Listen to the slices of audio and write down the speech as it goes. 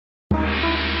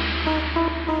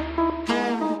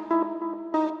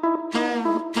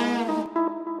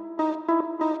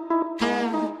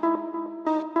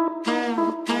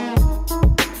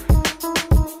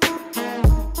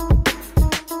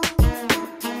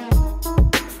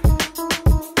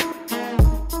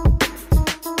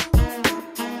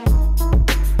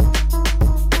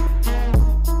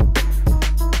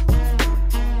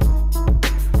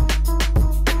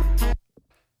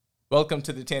welcome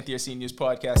to the 10th Year Seniors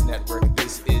Podcast Network.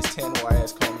 This is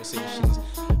 10YS Conversations.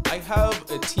 I have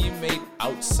a teammate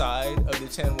outside of the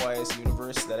 10YS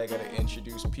universe that I got to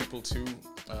introduce people to.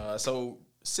 So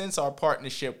since our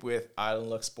partnership with Island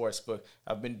Luck Sportsbook,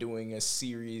 I've been doing a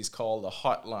series called The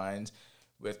Hotlines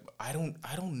with, I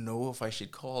don't know if I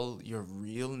should call your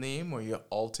real name or your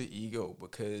alter ego,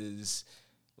 because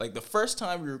like the first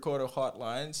time we recorded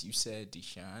Hotlines, you said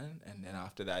Deshaun, and then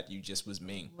after that, you just was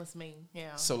Ming. Was Ming,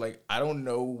 yeah. So like, I don't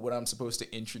know what I'm supposed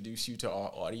to introduce you to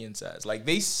our audience as. Like,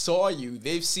 they saw you,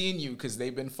 they've seen you because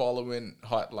they've been following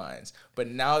Hotlines, but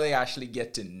now they actually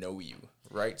get to know you,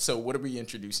 right? So what are we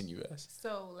introducing you as?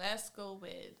 So let's go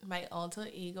with my alter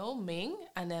ego, Ming,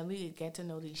 and then we get to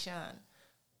know Deshaun.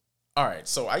 All right,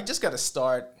 so I just got to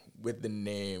start with the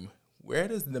name. Where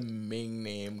does the Ming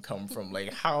name come from?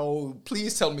 Like, how?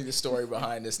 Please tell me the story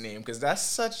behind this name, because that's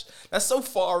so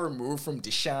far removed from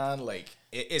Deshaun. Like,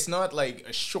 it's not like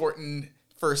a shortened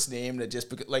first name that just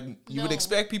because, like, you would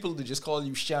expect people to just call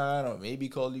you Sean or maybe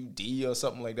call you D or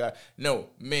something like that. No,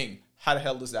 Ming. How the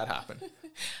hell does that happen?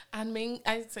 And Ming,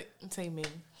 I say Ming.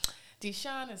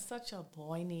 Deshaun is such a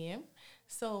boy name.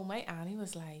 So my auntie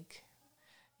was like,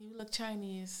 "You look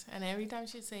Chinese," and every time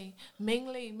she'd say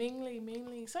Mingli, Mingli,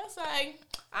 Mingli. So I was like,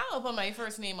 I'll put my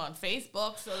first name on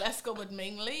Facebook, so let's go with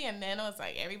Mingli. And then I was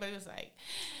like, everybody was like,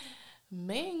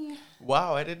 Ming.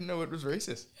 Wow, I didn't know it was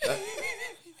racist.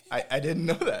 I didn't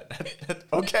know that.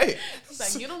 Okay. It's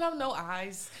like, you don't have no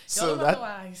eyes. You So don't have no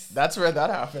eyes. that's where that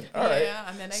happened. All right. Yeah,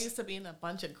 and then I used to be in a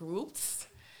bunch of groups.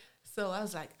 So I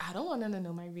was like, I don't want them to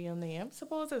know my real name.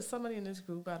 Suppose there's somebody in this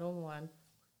group I don't want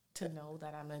to know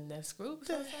that I'm in this group.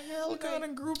 So What the hell kind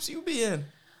of groups you be in?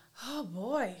 oh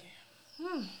boy,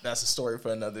 That's a story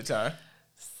for another time.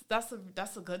 that's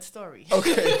a good story.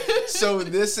 Okay, so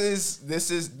this is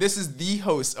the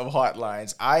host of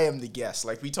Hotlines. I am the guest,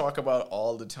 like we talk about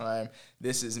all the time.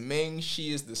 This is Ming.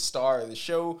 She is the star of the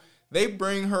show. They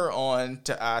bring her on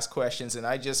to ask questions, and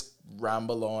I just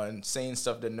ramble on, saying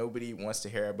stuff that nobody wants to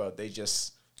hear about. They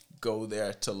just go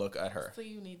there to look at her. So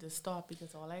you need to stop,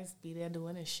 because all I be there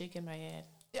doing is shaking my head.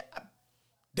 Yeah.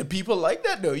 The people like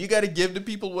that, though. You got to give the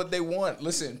people what they want.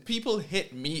 Listen, people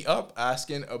hit me up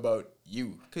asking about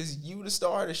you, because you the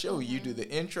star of the show. You do the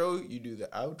intro, you do the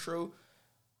outro,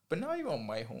 but now you're on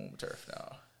my home turf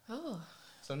now. Oh,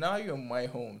 So now you're on my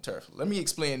home turf. Let me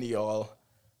explain to y'all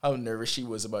how nervous she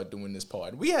was about doing this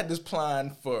pod. We had this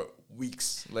plan for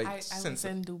weeks. Like, I was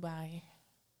in Dubai.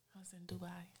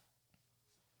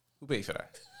 Who paid for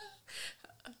that?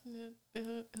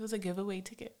 It was a giveaway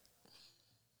ticket.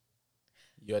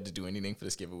 You had to do anything for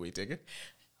this giveaway ticket?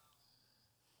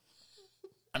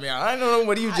 I mean, I don't know.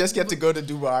 What do you just get to go to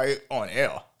Dubai on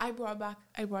air? I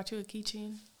brought you a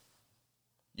keychain.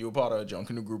 You were part of a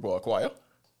Junkanoo group or a choir?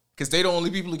 Because they the only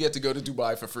people who get to go to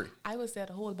Dubai for free. I was there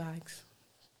to hold bags.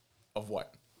 Of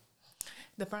what?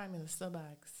 The Prime Minister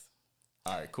bags.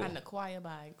 All right, cool. And the choir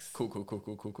bags. Cool.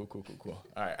 All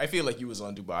right, I feel like you was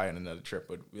on Dubai on another trip,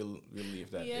 but we'll leave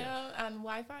that there. Yeah, and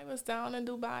Wi-Fi was down in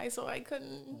Dubai, so I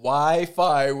couldn't.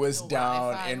 Wi-Fi was The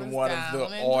down Wi-Fi in was one down of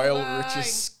the in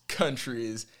oil-richest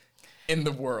countries in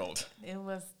the world. It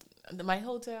was, my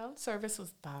hotel service was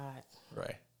bad.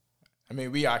 Right. I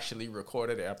mean, we actually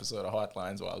recorded an episode of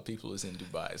Hotlines while people was in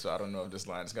Dubai, so I don't know if this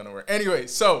line is going to work. Anyway,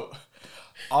 so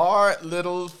our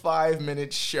little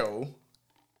 5-minute show,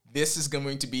 this is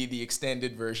going to be the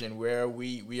extended version where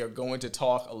we are going to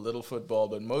talk a little football,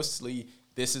 but mostly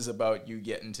this is about you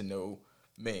getting to know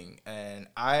Ming. And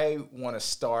I want to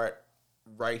start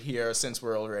right here since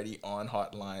we're already on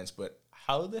Hotlines, but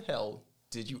how the hell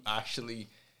did you actually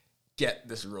get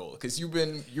this role? Because you've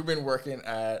been working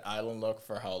at Island Luck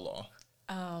for how long?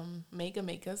 Make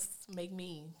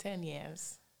me 10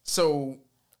 years. So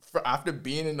after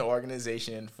being in the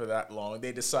organization for that long,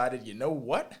 they decided, you know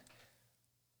what?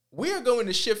 We are going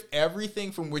to shift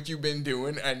everything from what you've been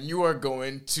doing, and you are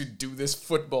going to do this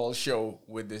football show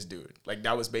with this dude. Like,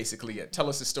 that was basically it. Tell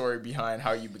us the story behind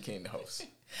how you became the host.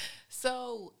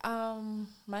 So,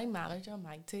 my manager,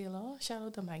 Mike Taylor, shout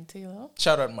out to Mike Taylor.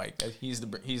 Shout out Mike. He's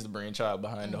the brainchild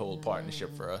behind the whole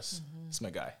partnership for us. It's my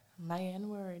guy. My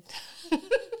N-word.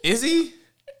 Is he?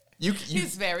 You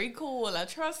He's very cool.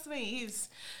 Trust me.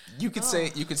 you could say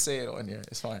it on here.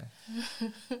 It's fine.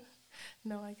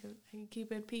 No, I can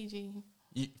keep it PG.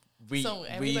 We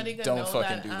everybody can don't know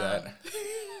fucking that, do that.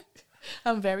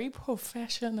 I'm very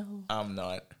professional. I'm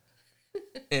not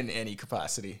in any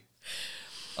capacity.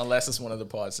 Unless it's one of the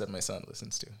pods that my son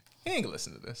listens to. He ain't gonna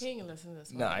listen to this. He ain't gonna listen to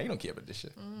this. Nah, he don't care about this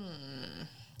shit.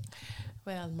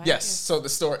 Well, Mike Yes. is- So the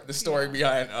story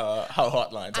behind how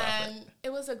Hotlines operate. And it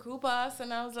was a group of us,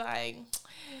 and I was like,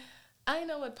 I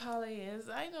know what parlay is.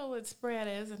 I know what spread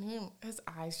is. And his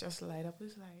eyes just light up.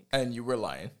 He's like, And you were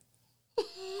lying.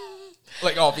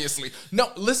 Like, obviously.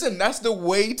 No, listen, that's the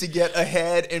way to get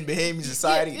ahead in Bahamian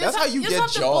society. That's how you get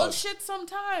have jobs. to bullshit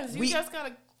sometimes. You just got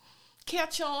to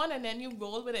catch on and then you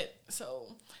roll with it.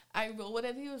 So I roll with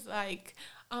it. He was like,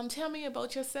 tell me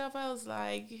about yourself. I was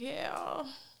like, yeah,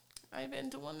 I've been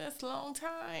doing this a long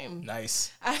time.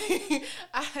 Nice.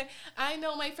 I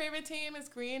know my favorite team is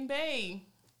Green Bay.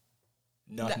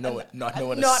 Not knowing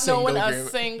a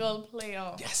single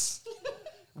player. Yes.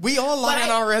 We all lie on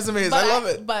our resumes. I love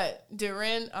it. But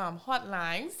during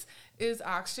Hotlines is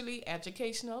actually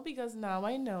educational because now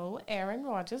I know Aaron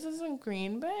Rodgers is in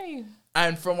Green Bay.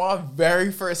 And from our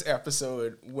very first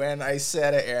episode, when I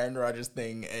said an Aaron Rodgers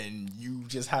thing and you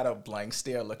just had a blank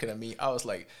stare looking at me, I was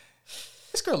like,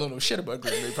 this girl don't know shit about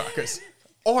Green Bay Packers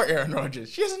or Aaron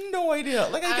Rodgers. She has no idea.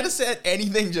 Like, I could have said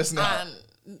anything just now.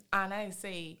 And I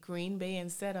say Green Bay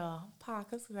instead of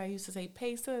Packers because I used to say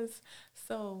Pacers.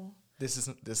 So... This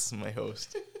is my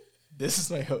host. This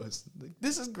is my host.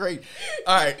 This is great.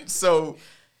 All right, so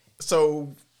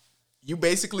you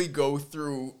basically go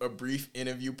through a brief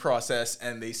interview process,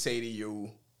 and they say to you,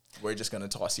 "We're just gonna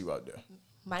toss you out there."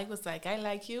 Mike was like, "I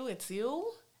like you. It's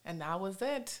you," and that was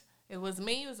it. It was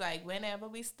me. He was like, "Whenever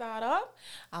we start up,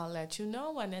 I'll let you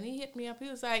know." And then he hit me up. He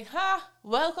was like,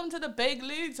 welcome to the big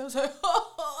leagues." I was like,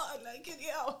 "Oh, I like it,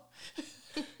 yo."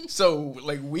 So,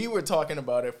 like, we were talking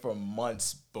about it for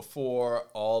months before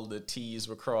all the T's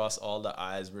were crossed, all the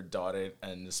I's were dotted,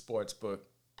 and the sports book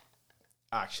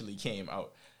actually came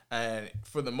out. And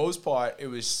for the most part, it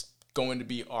was going to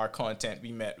be our content.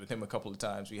 We met with him a couple of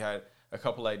times. We had a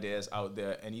couple ideas out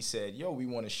there, and he said, "Yo, we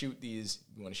want to shoot these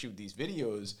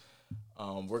videos.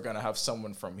 We're gonna have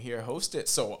someone from here host it."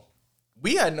 So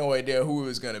we had no idea who it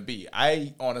was going to be.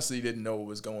 I honestly didn't know what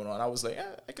was going on. I was like,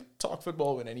 I could talk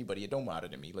football with anybody. It don't matter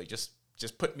to me. Like, just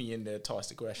put me in there, toss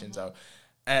the questions out.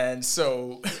 And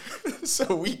so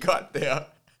we got there.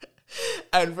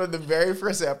 And for the very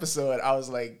first episode, I was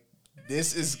like,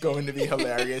 this is going to be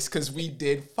hilarious because we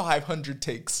did 500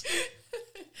 takes.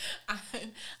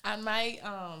 And my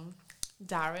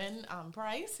Darren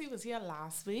Price, he was here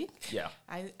last week. Yeah.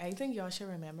 I think y'all should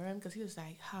remember him because he was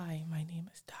like, "Hi, my name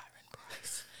is Darren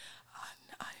Price,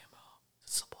 and I am a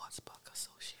sports book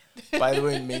associate." By the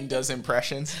way, Ming does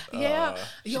impressions. Yeah.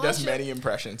 She does many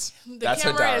impressions. That's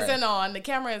camera isn't on. The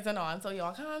camera isn't on, so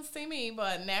y'all can't see me.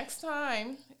 But next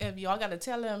time, if y'all got to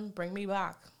tell him, bring me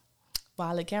back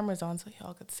while the camera's on so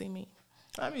y'all could see me.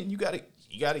 I mean, you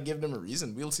gotta give them a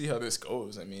reason. We'll see how this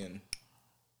goes. I mean,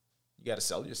 you got to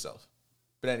sell yourself.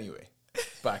 But anyway,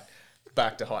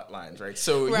 back to Hotlines, right?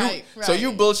 So so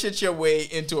you bullshit your way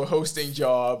into a hosting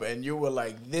job, and you were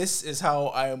like, "This is how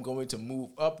I am going to move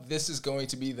up. This is going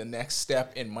to be the next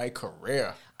step in my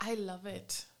career." I love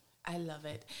it. I love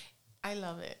it. I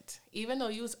love it. Even though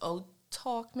you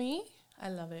out-talk me, I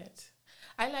love it.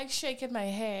 I like shaking my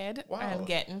head and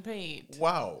getting paid.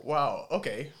 Wow.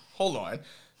 Okay, hold on.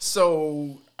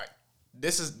 So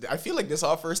I feel like this is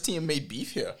our first teammate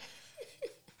beef here.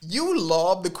 You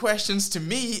lob the questions to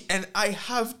me, and I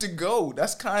have to go.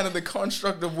 That's kind of the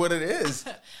construct of what it is.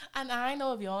 And I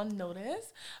know if y'all know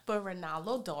this, but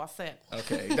Ronaldo Dorset.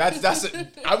 Okay, that's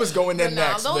it. I was going there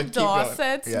next. Ronaldo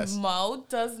Dorset's mouth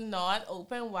does not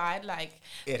open wide. Like,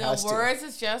 the words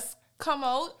is just come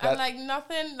out, and like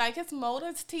nothing, like his mouth,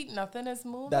 his teeth, nothing is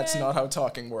moving. That's not how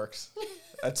talking works.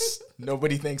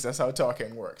 Nobody thinks that's how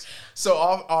talking works. So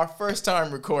our first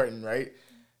time recording, right?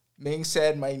 Ming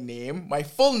said my name, my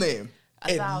full name,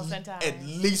 1,000 times. At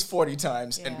least 40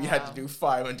 times, and we had to do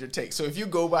 500 takes. So if you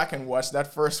go back and watch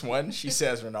that first one, she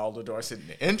says Ronaldo Dorset in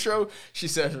the intro, she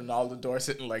says Ronaldo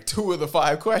Dorset in like 2 of the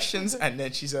 5 questions, and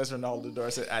then she says Ronaldo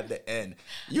Dorset at the end.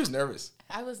 You was nervous.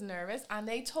 I was nervous, and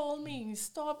they told me,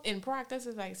 stop in practice.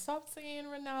 It's like, stop saying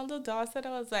Ronaldo Dorset.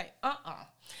 I was like,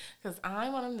 because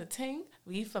I want them to think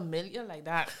we familiar like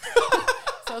that.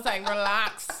 So it's like,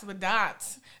 relax with that.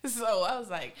 So I was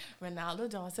like, Ronaldo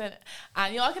Dorset.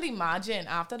 And y'all can imagine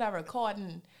after that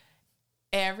recording,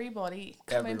 everybody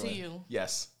coming to you.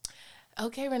 Yes.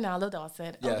 Okay, Ronaldo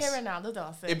Dorset. Yes. Okay, Ronaldo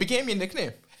Dorset. It became your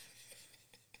nickname.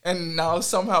 And now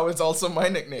somehow it's also my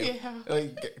nickname. Yeah.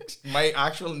 Like, my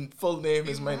actual full name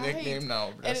is my nickname now.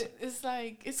 It's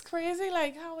like, it's crazy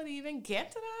like how it even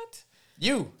get to that.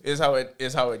 You is how it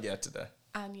get to that.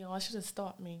 And y'all should have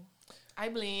stopped me. I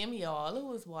blame y'all who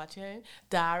was watching.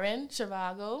 Darren,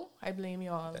 Shivago, I blame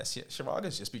y'all.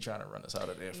 Shivago's just be trying to run us out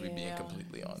of there, if we're being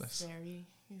completely honest.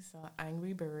 He's an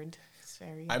angry bird.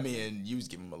 I mean, you was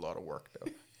giving him a lot of work, though.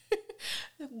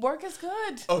 Work is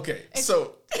good. Okay,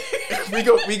 so we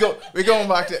going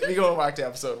back to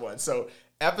episode 1. So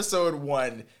episode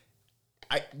 1,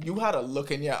 you had a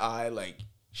look in your eye like,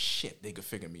 shit, they could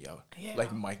figure me out. Yeah.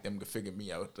 Like Mike them could figure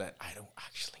me out that I don't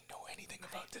actually know anything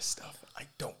about this stuff. I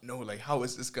don't know, like, how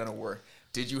is this gonna work?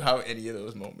 Did you have any of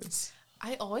those moments?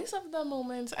 I always have that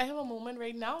moment. I have a moment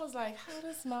right now. I was like, how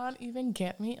does man even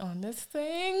get me on this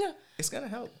thing? It's gonna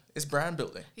help. It's brand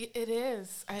building. It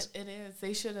is. It is.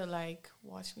 They should have like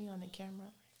watched me on the camera.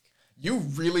 You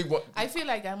really want... I feel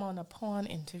like I'm on a porn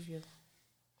interview.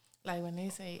 Like when they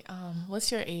say,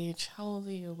 what's your age? How old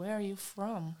are you? Where are you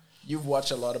from? You've watched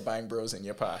a lot of Bang Bros in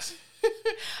your past.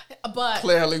 But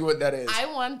Clearly what that is. I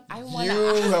want.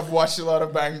 You have watched a lot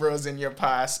of Bang Bros in your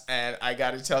past, and I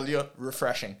gotta tell you,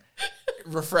 refreshing.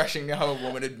 Refreshing to have a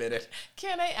woman admit it.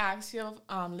 Can I ask your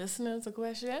listeners a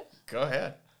question? Go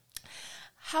ahead.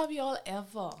 Have y'all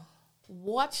ever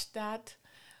watched that?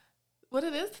 What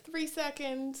it is? 3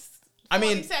 seconds.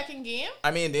 40-second game.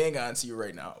 I mean, they ain't gonna answer you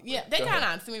right now. Yeah, they can't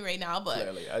answer me right now, but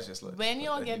clearly, I just when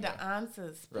y'all get the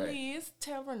answers, Right. please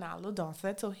tell Ronaldo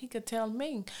Dorset so he could tell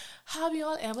me. Have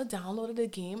y'all ever downloaded the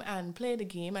game and played the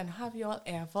game, and have y'all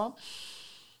ever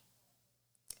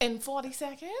in 40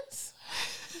 seconds?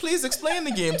 Please explain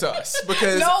the game to us,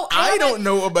 because No, I don't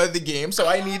know about the game, so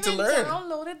I need to learn.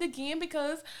 Downloaded the game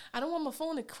because I don't want my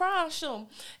phone to crash. So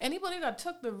anybody that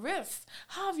took the risk,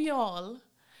 have y'all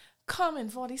come in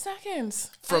 40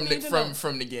 seconds From the game.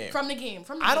 From the game.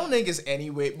 I don't think it's any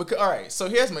way, because all right, so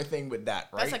here's my thing with that,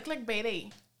 right? That's a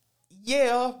clickbait.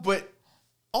 Yeah, but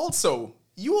also,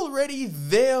 you already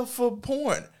there for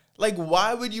porn. Like,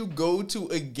 why would you go to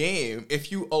a game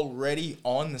if you already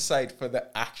on the site for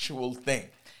the actual thing?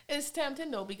 It's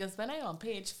tempting though, because when I on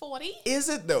page 40, Is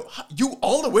it though? You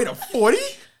all the way to 40?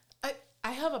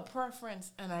 I have a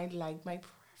preference and I like my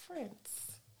preference.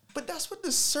 But that's what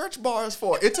the search bar is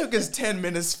for. It took us 10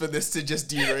 minutes for this to just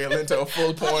derail into a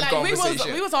full porn Like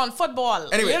conversation. we was on football.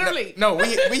 Anyway, literally. no,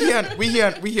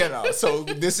 we here now. So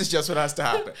this is just what has to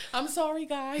happen. I'm sorry,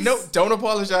 guys. No, don't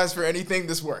apologize for anything.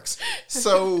 This works.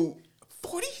 So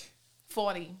 40?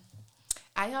 40.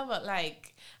 I have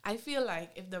I feel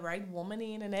like if the right woman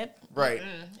ain't in it, Right.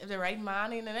 if the right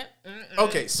man ain't in it,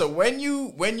 Okay, so when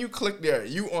you click there,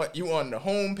 you on the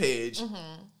home page.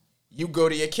 You go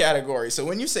to your category. So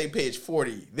when you say page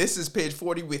 40, this is page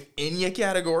 40 within your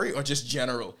category or just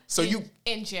general? So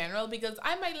in general, because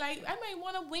I might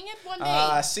want to wing it one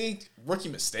day. See, rookie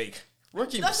mistake.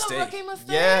 That's a rookie mistake?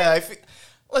 Yeah,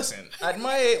 listen, at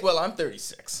my age, well, I'm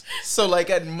 36. So like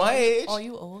at my age, Oh,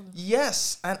 you old.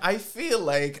 yes, and I feel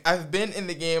like I've been in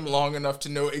the game long enough to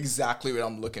know exactly what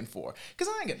I'm looking for. Because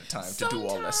I ain't got the time to do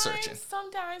all that searching.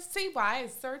 Sometimes, see why I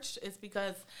search is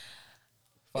because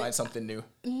Find something new.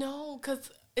 no, because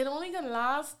it only gonna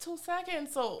last 2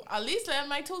 seconds. So at least let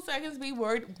my 2 seconds be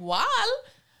worthwhile.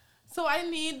 So I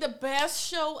need the best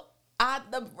show at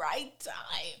the right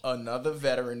time. Another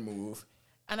veteran move.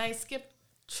 And I skipped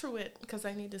through it because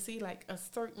I need to see like a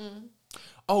certain.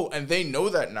 Oh, and they know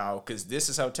that now because this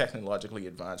is how technologically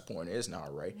advanced porn is now,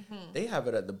 right? They have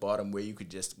it at the bottom where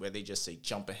they just say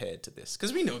jump ahead to this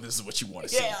because we know this is what you want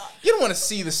to see. Yeah. You don't want to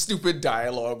see the stupid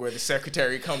dialogue where the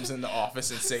secretary comes in the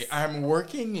office and say, "I'm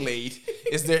working late.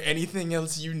 Is there anything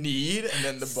else you need?" And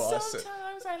then the boss says,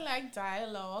 Sometimes I like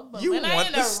dialogue, but You when I'm want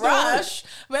in the a story. rush,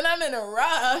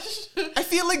 "I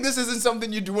feel like this isn't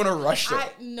something you do in a rush." Though.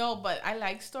 No, but I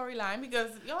like storyline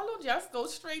because y'all don't just go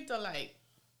straight to like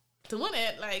doing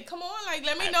it. Like, come on, like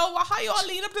let me know how y'all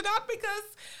lead up to that because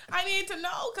I need to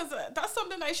know because that's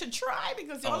something I should try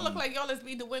because y'all look like y'all is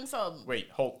be doing some. Wait,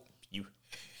 hold you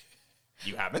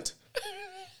haven't?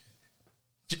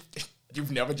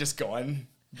 You've never just gone.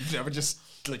 You've never just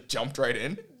like jumped right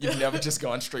in. You've never just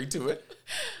gone straight to it.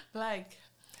 Like,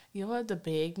 you have to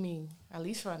beg me at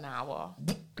least for an hour.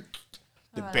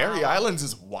 The Barry Islands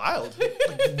is wild. You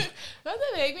have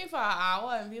to beg me for an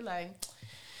hour and be like,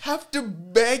 Have to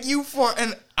beg you for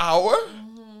an hour?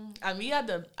 and we had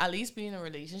to at least be in a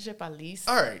relationship at least.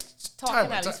 All right.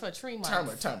 Talking at least for 3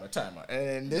 months. Timer.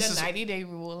 And this The is 90-day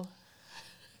rule.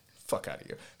 fuck out of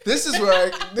here. This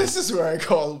is where I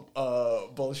call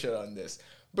bullshit on this.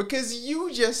 Because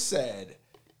you just said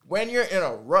when you're in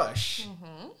a rush,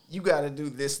 you got to do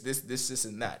this,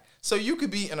 and that. So you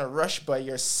could be in a rush by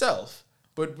yourself,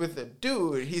 but with a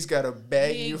dude, he's got to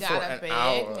beg you for an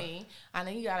hour. Me, and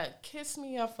then you got to kiss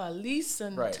me up for at least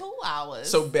in Right. 2 hours.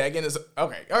 So begging is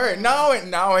okay. All right, now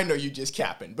I know you just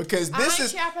capping because this I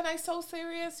is ain't capping. I'm so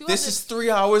serious. this is 3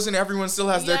 hours and everyone still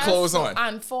has their clothes on.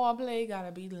 And foreplay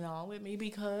gotta be long with me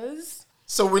because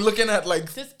So we're looking at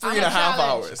like this 3.5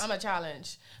 hours. I'm a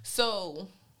challenge. So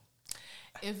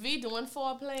if we doing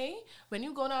foreplay, when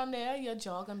you go down there, your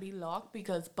jaw gonna be locked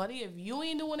because, buddy, if you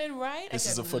ain't doing it right, This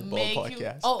I is can a football make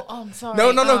podcast. I'm sorry.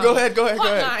 No, go ahead.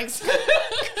 Hotlines.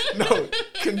 No,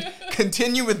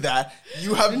 continue with that.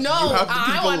 You have the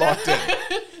I people wanna- locked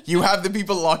in. You have the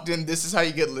people locked in. This is how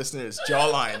you get listeners.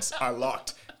 Jawlines are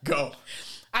locked. Go.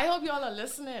 I hope y'all are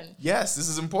listening. Yes, this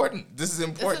is important. This is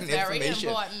important very information.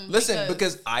 important Listen,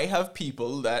 because- because I have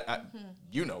people that,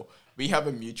 we have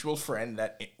a mutual friend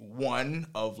that one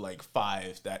of like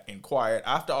 5 that inquired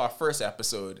after our first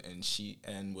episode,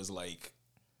 and was like,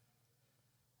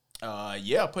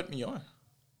 yeah, put me on.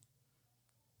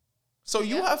 So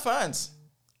you have fans.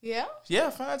 Yeah. Yeah,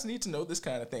 fans need to know this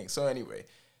kind of thing. So anyway,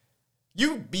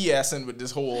 you BSing with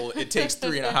this whole it takes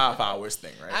 3.5 hours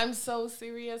thing, right? I'm so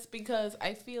serious because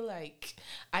I feel like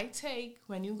I take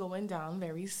when you going down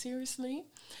very seriously,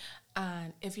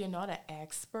 and if you're not an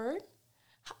expert,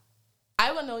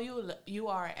 I will know you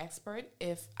are an expert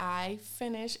if I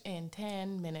finish in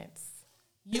 10 minutes.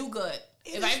 You good.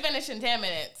 If I finish in 10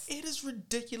 minutes. It is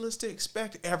ridiculous to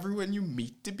expect everyone you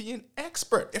meet to be an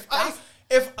expert.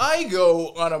 If I go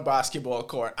on a basketball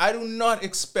court, I do not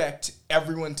expect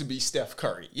everyone to be Steph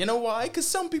Curry. You know why? Because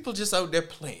some people just out there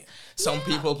playing. Some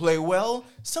people play well.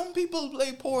 Some people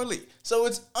play poorly. So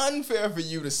it's unfair for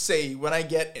you to say, when I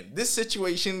get in this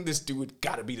situation, this dude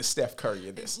gotta be the Steph Curry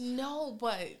of this. No,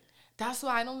 but that's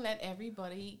why I don't let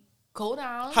everybody go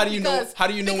down. How do you know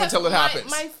until it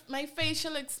happens? My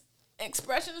facial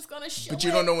expression is gonna show. But you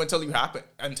don't know until it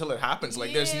happens.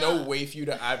 Like there's no way for you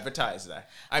to advertise that.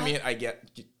 I mean, I get.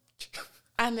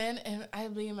 And then I'll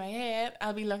be in my head.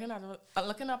 I'll be looking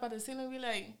up at the ceiling and be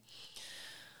like,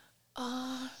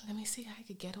 let me see how I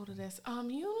could get out of this.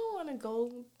 You don't want to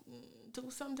go do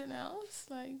something else?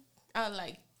 Like I'll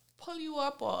like pull you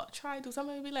up or try to do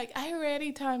something and be like, I ain't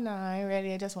ready, time now. I ain't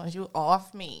ready. I just want you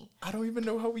off me. I don't even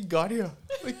know how we got here.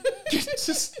 Like,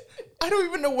 I don't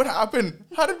even know what happened.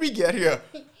 How did we get here?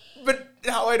 But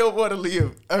now I don't want to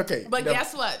leave. Okay. But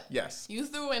guess what? Yes. You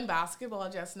threw in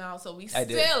basketball just now, so we I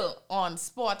did. still on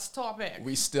sports topic.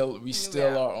 We still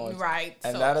are on. Right.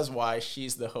 And that is why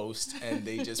she's the host and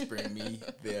they just bring me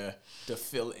there to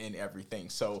fill in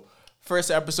everything. So first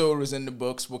episode was in the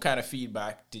books. What kind of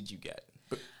feedback did you get?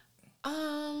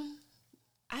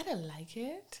 I didn't like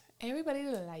it. Everybody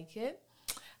didn't like it.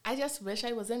 I just wish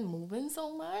I wasn't moving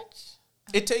so much.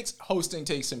 Hosting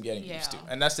takes some getting used to.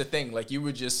 And that's the thing. Like you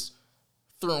were just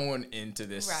thrown into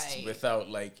this without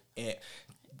like,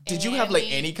 did you have like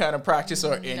any kind of practice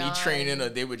or any training, or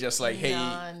they were just like, hey,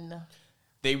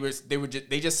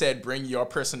 they just said, bring your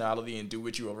personality and do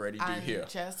what you already do here.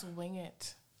 Just wing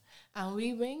it. And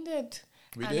we winged it.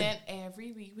 We and did. Then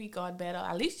every week we got better.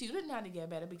 At least you didn't have to get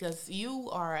better because you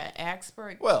are an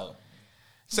expert. Well,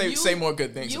 say more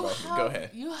good things about me. Go ahead.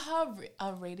 You have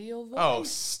a radio voice. Oh,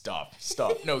 stop.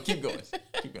 No, keep going.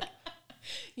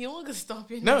 You want to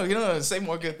stop your No, say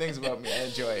more good things about me. I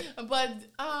enjoy it. But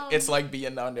it's like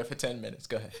being down there for 10 minutes.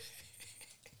 Go ahead.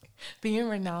 Being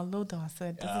Ronaldo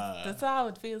Dawson. This is how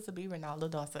it feels to be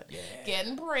Ronaldo Dawson. Yeah.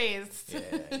 Getting praised. Yeah.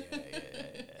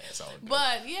 It's all good.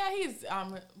 But yeah, he's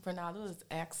Ronaldo is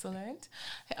excellent.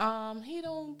 He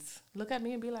don't look at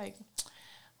me and be like,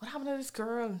 "What happened to this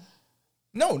girl?"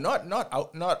 No, not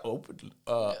open,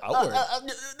 outward.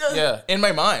 Yeah, in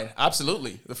my mind,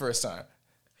 absolutely, the first time.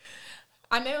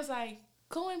 And they was like,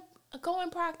 go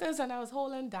and practice, and I was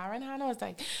holding Darren hand. I was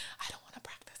like, I don't want to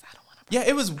practice. Yeah,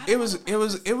 it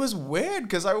was weird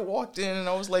because I walked in and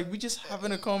I was like, we just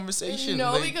having a conversation.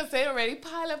 No, like, because they already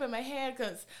piled up in my head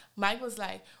because Mike was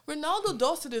like, Ronaldo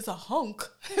Dawson is a hunk.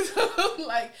 So I'm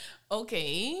like,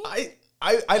 okay.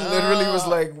 I literally was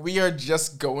like, we are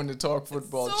just going to talk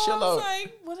football. So Chill I out.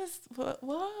 was like,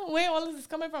 what? Where all of this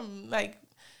coming from? Like,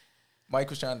 Mike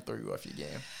was trying to throw you off your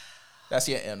game. That's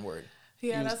your N word.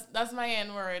 Yeah, that's my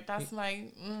N word. That's my.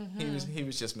 Mm-hmm. He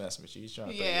was just messing with you. He's trying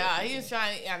to. He was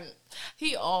trying, and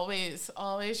he always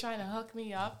trying to hook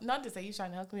me up. Not to say he's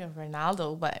trying to hook me up,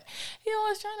 Ronaldo, but he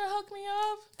always trying to hook me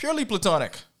up. Purely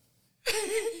platonic.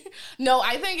 No,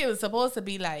 I think it was supposed to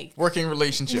be like working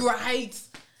relationship.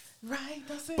 Right,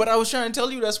 that's it. But I was trying to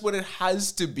tell you that's what it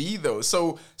has to be, though.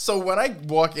 So when I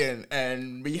walk in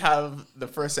and we have the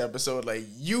first episode, like,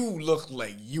 you look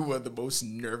like you were the most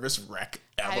nervous wreck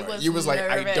ever. You was nervous.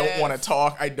 Like, I don't want to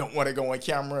talk. I don't want to go on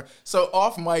camera. So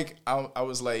off mic, I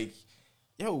was like,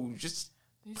 yo, just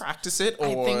practice it. Or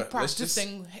I think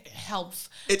practicing helps.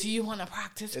 Do you want to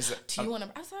practice? Do you want to?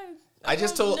 I was like, I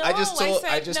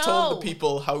just told the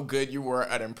people how good you were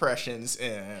at impressions,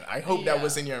 and I hope that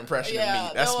was in your impression of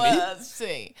me. That's me.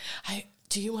 See,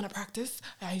 do you want to practice?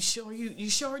 Are you sure you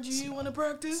sure you want to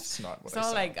practice? It's not what So I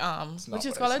sound. like It's not which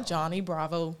is what I called a sound. Johnny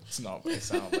Bravo. It's not what I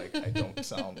sound like. I don't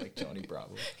sound like Johnny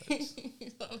Bravo. That's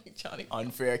You sound like Johnny.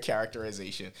 unfair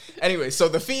characterization. Anyway, so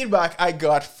the feedback I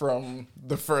got from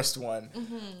the first one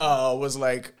was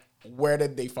like, where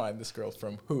did they find this girl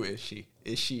from? Who is she?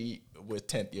 Is she with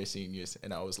 10th year seniors?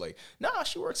 And I was like, nah,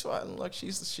 she works for Island Luck.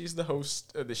 She's the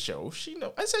host of the show.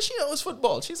 I said she knows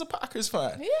football. She's a Packers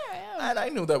fan. Yeah. And I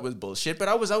knew that was bullshit, but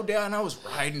I was out there and I was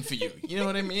riding for you. You know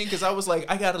what I mean? Because I was like,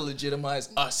 I gotta legitimize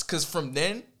us. Because from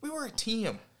then we were a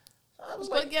team. I was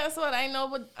like, But guess what? I know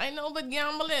but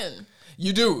gambling.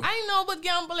 you do, I know but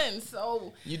gambling.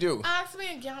 So you do. ask me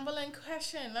a gambling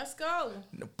question. Let's go.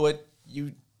 But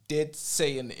you did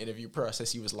say in the interview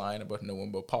process you was lying about knowing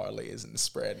about parlays and the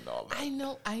spread and all that. I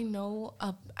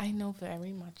know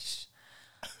very much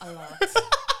a lot.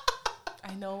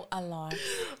 I know a lot.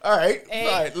 All right, Hey,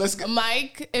 all right, let's go.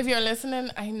 Mike, if you're listening,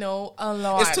 I know a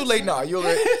lot. It's too late now.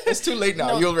 It's too late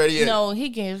now. You're already in. No, he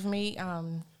gave me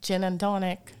gin and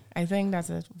tonic. I think that's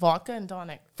it. Vodka and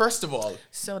tonic. First of all,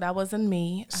 So that wasn't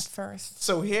me at first.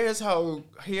 so here's how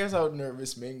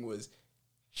nervous Ming was.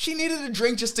 She needed a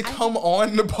drink just to come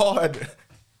on the pod.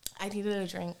 I needed a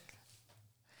drink.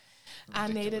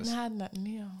 And they Ridiculous. didn't have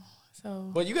nothing,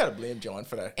 So Well, you gotta blame John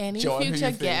for that. any John, who you future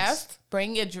think's- guest,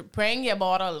 bring your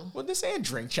bottle. Well, this ain't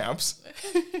drink champs.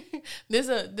 This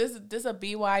a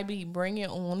BYB. Bring your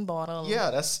own bottle. Yeah,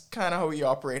 that's kind of how we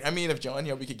operate. I mean, if John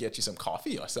here, we could get you some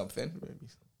coffee or something.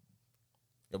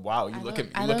 Maybe. Wow, you look at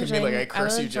me like I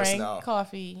curse you just drink now.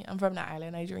 coffee. I'm from the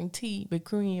island. I drink tea with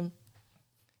cream.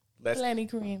 Plenty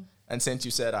cream. And since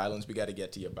you said islands, we got to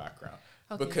get to your background.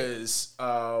 Okay. Because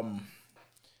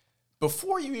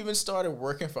before you even started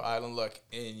working for Island Luck,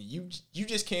 and you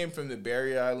just came from the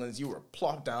Barrier Islands, you were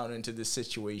plopped down into this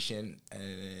situation.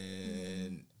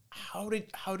 And how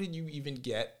did you even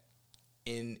get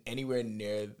in anywhere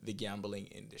near the gambling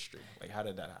industry? Like, how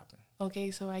did that happen?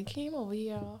 Okay, so I came over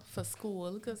here for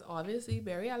school because obviously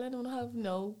Barry Island don't have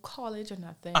no college or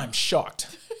nothing. I'm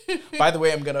shocked. By the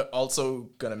way, I'm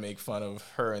gonna make fun of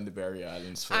her and the Barrier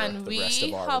Islands for and the rest of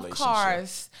we our have relationship.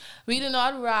 cars. We do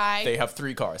not ride. They have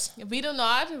 3 cars. We do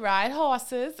not ride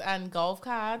horses and golf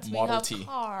carts. Model we have T.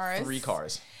 cars. 3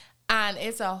 cars. And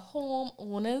it's a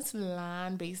homeowner's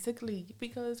land, basically,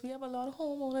 because we have a lot of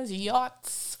homeowners,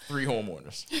 yachts. 3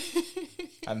 homeowners.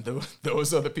 And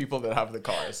those are the people that have the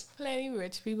cars. Plenty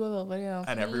rich people over there.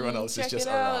 And everyone else is Check just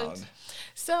it out. around.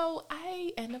 So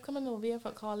I ended up coming over here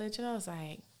for college, and I was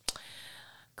like,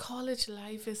 college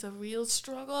life is a real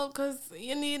struggle because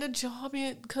you need a job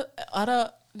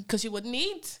because you wouldn't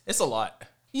eat. It's a lot.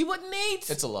 You wouldn't eat.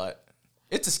 It's a lot.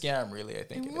 It's a scam, really, I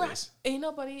think it Right. is. Ain't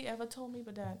nobody ever told me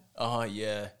about that.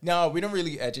 Yeah. No, we don't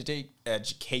really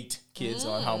educate kids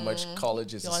on how much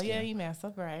college is a Oh, yeah, scam. you messed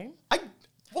up, right?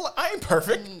 I ain't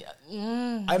perfect.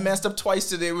 I messed up twice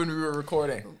today when we were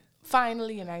recording.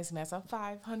 Finally, and I messed up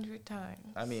 500 times.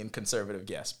 I mean, conservative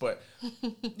guess. But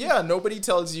yeah, nobody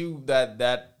tells you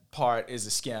that part is a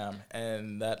scam.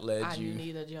 And that led And you you.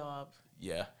 need a job.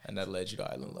 Yeah. And that led you to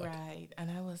Island Luck. Right. And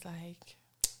I was like,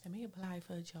 let me apply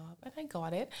for a job. And I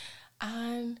got it.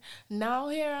 And now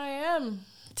here I am,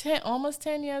 almost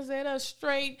 10 years later,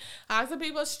 straight, asking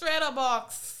people straight a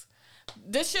box.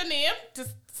 This your name?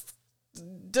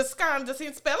 This can't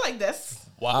spell like this.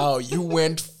 Wow, you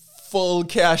went full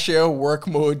cashier work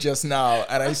mode just now.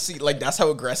 And I see, like, that's how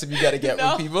aggressive you got to get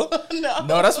No. with people. No.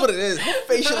 No, that's what it is.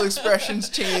 Facial expressions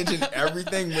change and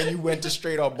everything when you went to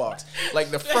straight up box. Like,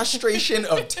 the frustration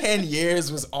of 10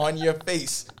 years was on your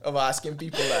face of asking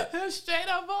people that. Straight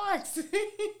up box.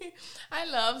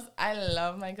 I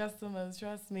love my customers.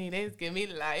 Trust me, they just give me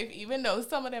life. Even though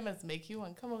some of them must make you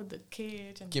want to come out the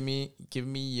cage. And Give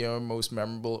me your most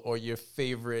memorable or your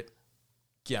favorite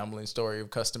gambling story of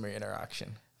customer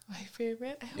interaction. my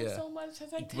favorite. I have Yeah. so much.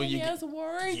 It's like 10 Well, years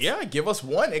worth. Yeah, give us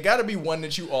one. It got to be one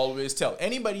that you always tell.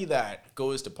 Anybody that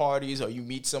goes to parties or you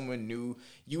meet someone new,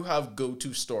 you have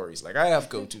go-to stories. Like, I have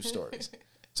go-to stories.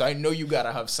 So I know you got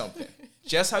to have something.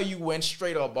 Just how you went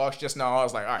straight up box just now, I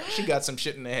was like, all right, she got some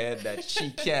shit in her head that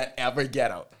she can't ever get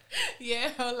out.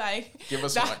 Yeah, like Give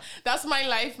us that, one. That's my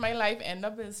life. My life end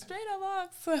up in straight up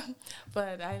box.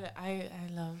 But I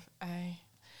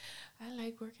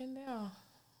like working there.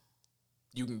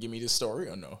 You can give me the story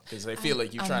or no? Because I feel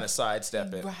like you're trying to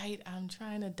sidestep it. Right, I'm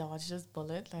trying to dodge this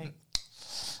bullet. Like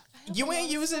You ain't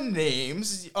using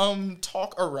names.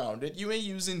 Talk around it. You ain't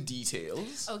using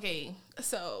details. okay,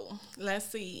 so let's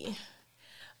see.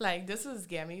 Like, this is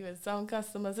scammy with some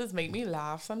customers. This make me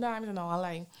laugh sometimes and all.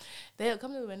 Like, they'll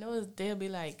come to the windows. They'll be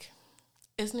like,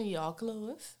 "Is New York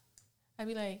closed?" I'd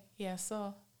be like, "Yes,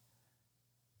 sir."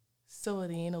 So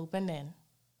it ain't open then.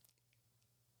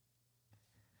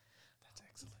 That's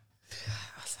excellent.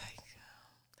 I was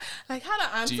like how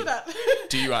to answer that?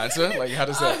 Do you answer? Like, how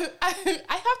does that? I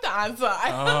have to answer. I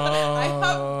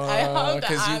have to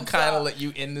because you answer. kind of let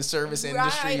you in the service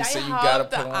industry, Right, so I you gotta have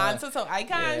to put on. answer. So I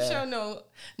can't show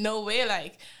no way.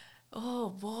 Like, oh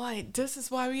boy, this is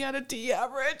why we are the D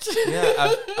average.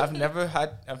 Yeah, I've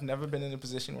never been in a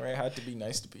position where I had to be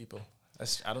nice to people.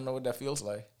 I don't know what that feels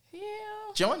like. Yeah.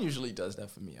 John usually does that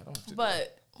for me. I don't have to.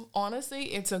 But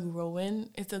honestly, it's a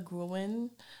growing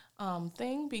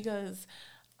thing because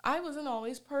I wasn't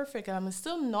always perfect, and I'm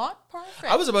still not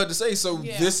perfect. I was about to say, so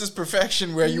this is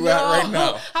perfection where you at right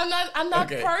now. I'm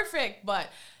not Okay. perfect, but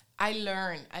I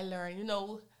learn. You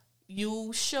know,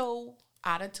 you show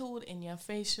attitude in your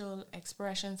facial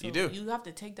expression, so You do. you have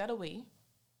to take that away.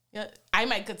 Yeah,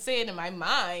 I could say it in my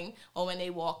mind or when they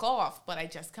walk off, but I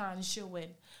just can't show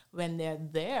it when they're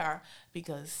there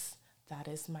because that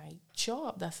is my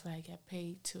job. That's what I get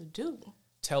paid to do.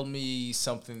 Tell me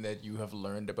something that you have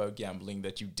learned about gambling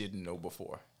that you didn't know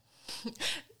before.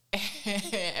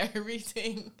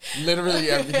 Everything. Literally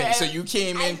everything. So you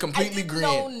came in completely I green.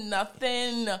 know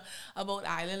nothing about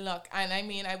Island Luck. And I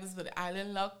mean, I was with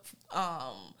Island Luck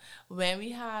when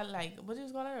we had, like, what do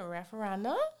you call it, a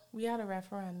referendum? We had a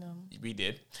referendum. We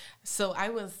did. So I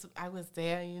was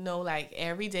there, you know, like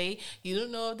every day. You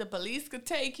don't know if the police could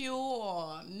take you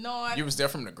or not. You was there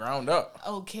from the ground up.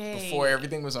 Okay. Before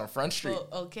everything was on Front Street.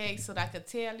 Okay, so that I could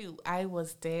tell you I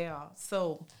was there.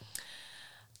 So,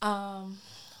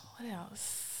 what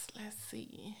else? Let's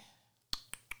see.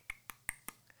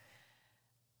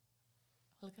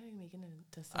 Look how you're making it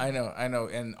into something. I know.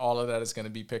 And all of that is going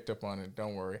to be picked up on it.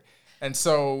 Don't worry. And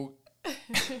so,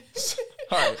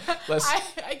 all right,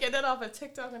 I get that off of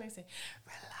TikTok and I say,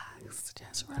 relax,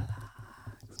 just relax.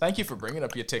 Thank you for bringing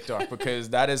up your TikTok because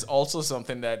that is also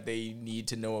something that they need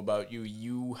to know about you.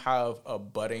 You have a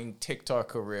budding TikTok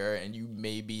career and you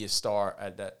may be a star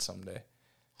at that someday.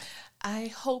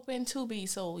 I hoping to be,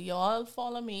 so y'all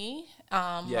follow me.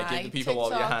 Yeah, give the people all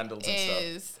your handles and stuff.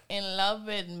 Is In Love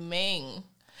with Ming.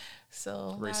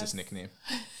 So Racist nickname.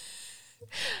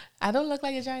 I don't look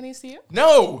like a Chinese to you?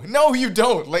 No, you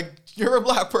don't. Like, you're a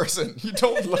black person. You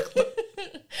don't look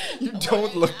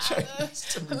look Chinese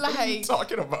to me. What are you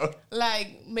talking about?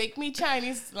 Like, make me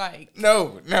Chinese, like.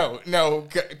 No.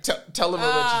 Tell them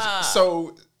what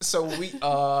you. So we,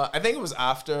 I think it was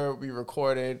after we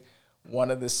recorded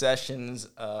one of the sessions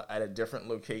at a different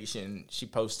location. She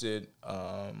posted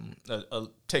a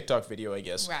TikTok video, I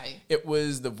guess. Right. It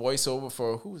was the voiceover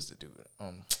for, who was the dude?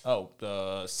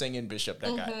 The singing Bishop,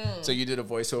 that guy. So you did a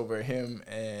voiceover of him,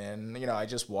 and I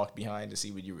just walked behind to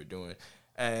see what you were doing.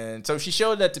 And so she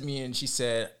showed that to me, and she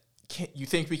said, "You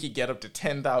think we could get up to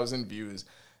 10,000 views?"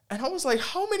 And I was like,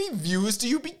 how many views do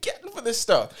you be getting for this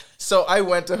stuff? So I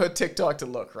went to her TikTok to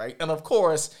look, right? And of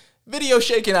course, video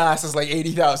shaking ass is like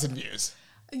 80,000 views.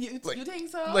 You think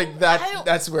so? Like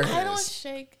that's where it is. I don't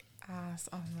shake ass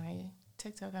on my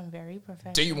TikTok. I'm very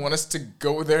professional. Do you want us to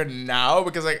go there now?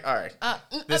 Because all right,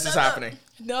 this is happening.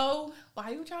 No. Why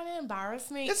are you trying to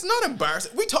embarrass me? It's not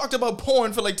embarrassing. We talked about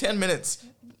porn for like 10 minutes.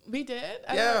 We did?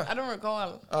 Yeah. I don't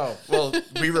recall. Oh, well,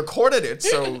 we recorded it,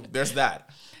 so there's that.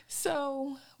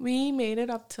 So we made it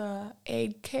up to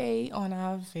 8K on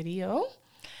our video.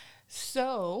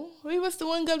 So we was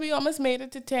doing good. We almost made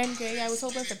it to 10K. I was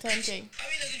hoping for 10K.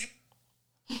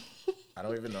 I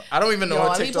don't even know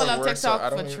how TikTok works. TikTok I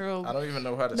don't even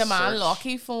know how to the man search.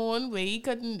 Lucky phone, we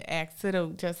couldn't exit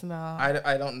out just now.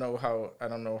 I don't know how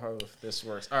this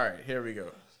works. All right, here we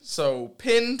go. So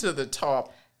pinned to the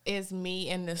top is me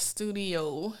in the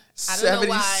studio.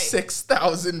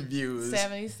 76,000 views.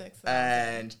 76,000.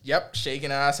 And yep,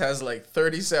 Shaking Ass has like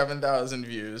 37,000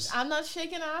 views. I'm not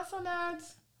shaking ass on that.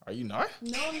 Are you not?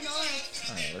 No, I'm not.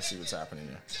 All right, let's see what's happening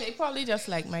here. They probably just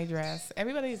like my dress.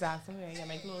 Everybody's asking where I get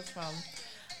my clothes from.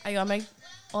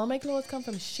 All my clothes come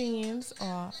from Sheins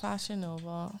or Fashion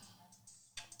Nova.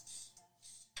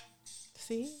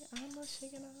 See, I'm not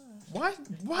shaking ass.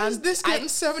 Why is this getting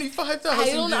 75,000 I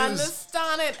views? don't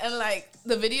understand it. And like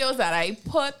the videos that I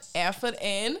put effort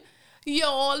in,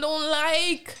 y'all don't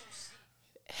like.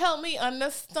 Help me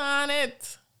understand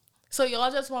it. So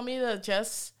y'all just want me to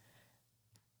just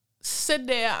sit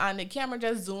there and the camera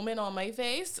just zoom in on my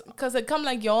face? Because it come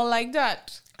like y'all like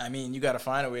that. I mean, you got to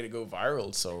find a way to go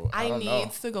viral, so I don't know. I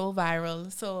need to go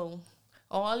viral. So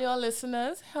all y'all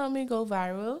listeners, help me go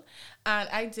viral. And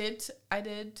I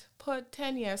did put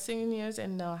 10 years, singing years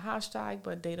in the hashtag,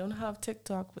 but they don't have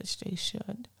TikTok, which they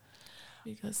should.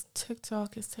 Because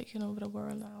TikTok is taking over the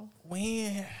world now.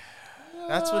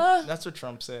 That's what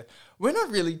Trump said. We're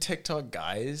not really TikTok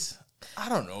guys. I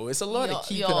don't know. It's a lot of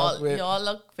keeping y'all, up with. Y'all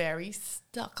look very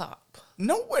stuck up.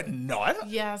 No, we're not.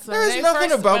 Yeah, so there is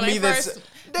nothing about me that's.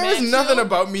 There is nothing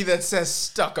about me that says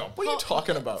stuck up. What are you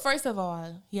talking about? First of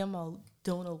all, your mouth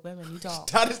don't open when you talk.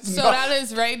 That is so not, that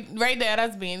is right there.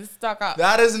 That's being stuck up.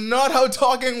 That is not how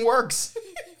talking works.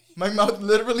 My mouth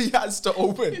literally has to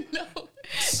open. No,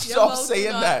 Stop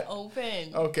saying that.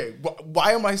 Open. Okay,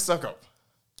 why am I stuck up?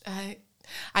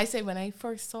 I say when I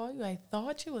first saw you, I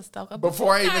thought you was stuck up.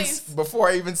 Before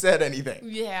I even said anything.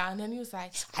 Yeah, and then you was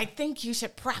like, I think you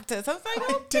should practice. I was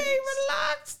like, okay,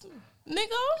 relax,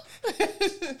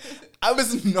 nigga. I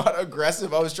was not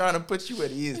aggressive. I was trying to put you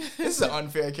at ease. This is an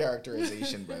unfair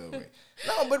characterization, by the way.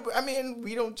 No, but I mean,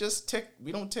 we don't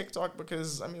TikTok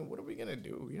because, I mean, what are we gonna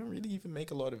do? We don't really even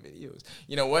make a lot of videos.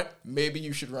 You know what? Maybe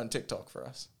you should run TikTok for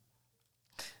us.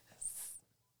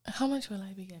 How much will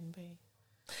I be getting paid?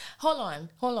 Hold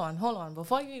on.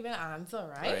 Before you even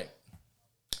answer, right?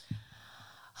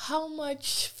 How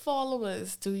much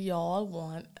followers do y'all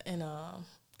want in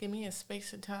give me a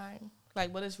space of time?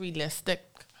 Like, what is realistic?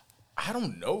 I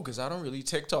don't know because I don't really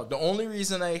TikTok. The only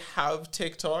reason I have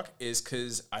TikTok is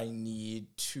because I need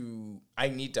to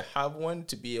have one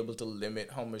to be able to limit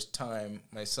how much time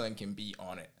my son can be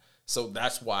on it. So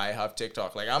that's why I have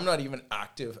TikTok. Like, I'm not even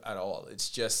active at all. It's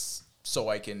just so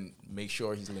I can make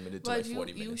sure he's limited to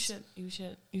 40 minutes.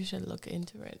 You should look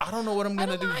into it. I don't know what I'm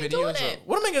gonna do videos of.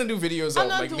 What am I gonna do videos of?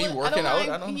 Like me working out? I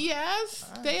don't know. Yes,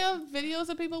 they have videos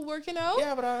of people working out.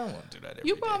 Yeah, but I don't want to do that every day.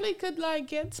 You probably could like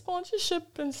get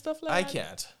sponsorship and stuff like that. I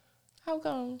can't. How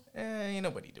come? Ain't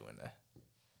nobody doing that.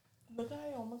 The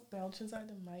guy almost belched inside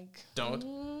the mic. Don't.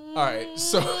 All right.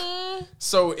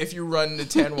 So if you run the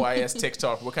 10YS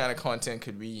TikTok, what kind of content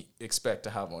could we expect to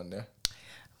have on there?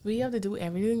 We have to do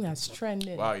everything that's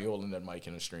trending. Wow, you're holding that mic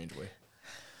in a strange way.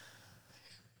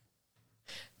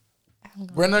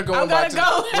 We're not going back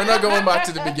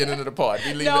to the beginning of the pod.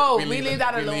 We leave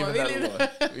that alone.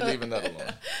 We leaving that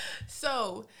alone.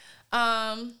 So,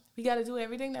 we got to do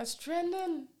everything that's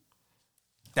trending.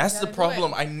 That's the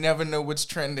problem. I never know what's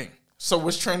trending. So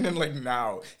what's trending like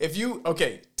now?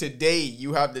 Today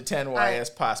you have the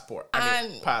 10YS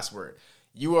password.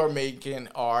 You are making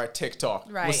our TikTok.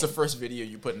 Right. What's the first video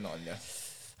you putting on there?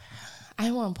 I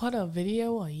want to put a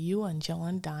video of you and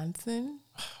John dancing.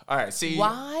 All right, see.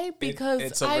 Why? Because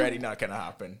it's already not going to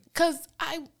happen. Because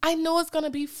I know it's going to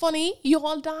be funny. You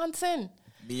all dancing.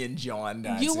 Me and John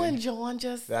dancing. You and John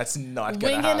just That's not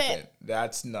going to happen.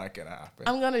 That's not going to happen.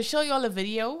 I'm going to show you all a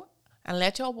video and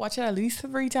let y'all watch it at least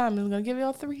 3 times. I'm going to give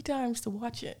y'all 3 times to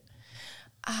watch it.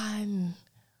 And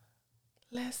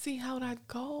let's see how that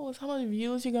goes. How many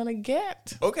views you're gonna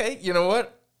get? Okay, you know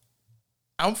what?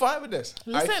 I'm fine with this.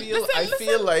 I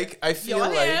feel like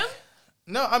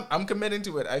no, I'm committing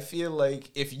to it. I feel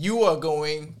like if you are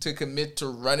going to commit to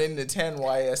running the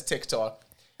 10YS TikTok,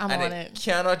 it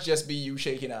cannot just be you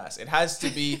shaking ass. It has to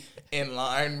be in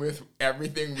line with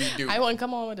everything we do. I want to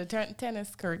come on with a tennis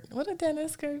skirt. What a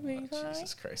tennis skirt be?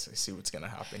 Jesus Christ! I see what's gonna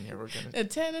happen here. A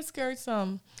tennis skirt,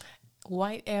 some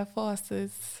white Air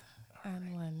Forces.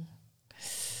 And one.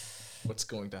 What's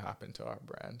going to happen to our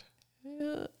brand?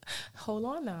 Hold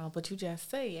on now, but you just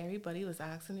say everybody was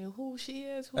asking you who she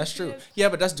is. That's true. Yeah,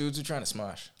 but that's dudes who are trying to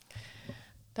smash.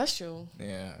 That's true.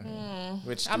 Yeah.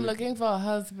 I'm looking for a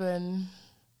husband.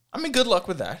 I mean, good luck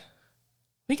with that.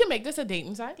 We can make this a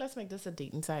dating site. Let's make this a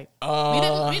dating site.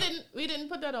 We didn't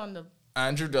put that on the.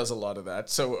 Andrew does a lot of that.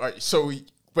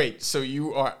 Wait, so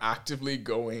you are actively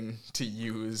going to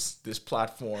use this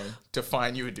platform to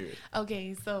find you a dude?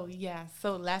 Okay, so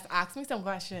let's ask me some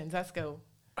questions. Let's go.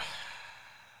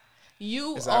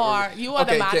 You are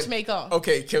the matchmaker.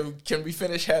 Can we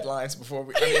finish headlines before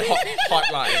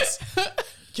hotlines?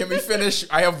 Can we finish?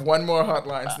 I have one more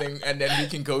hotlines thing, and then we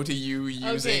can go to you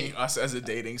using us as a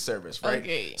dating service, right?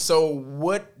 Okay. So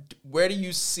where do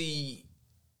you see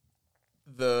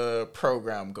the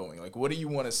program going? Like, what do you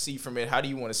want to see from it? How do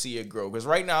you want to see it grow? Because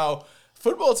right now,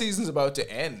 football season's about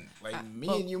to end. Like,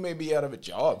 and you may be out of a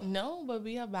job. No, but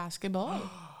we have basketball.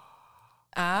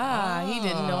 He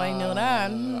didn't know I know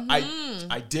that.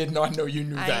 I did not know you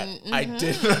knew that. I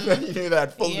did not know you knew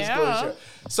that. Full disclosure.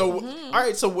 So, all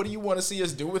right, so what do you want to see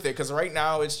us do with it? Because right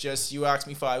now, it's just you ask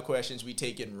me 5 questions, we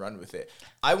take it and run with it.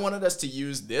 I wanted us to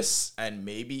use this, and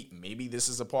maybe this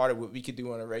is a part of what we could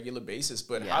do on a regular basis,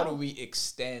 but how do we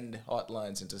extend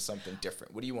hotlines into something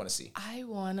different? What do you want to see? I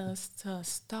want us to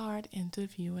start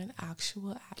interviewing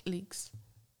actual athletes.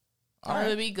 All right. That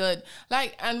would be good.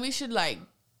 And we should,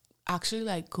 actually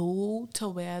like go to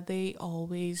where they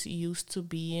always used to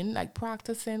be in, like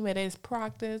practicing, where there's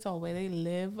practice or where they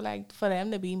live, like for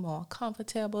them to be more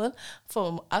comfortable,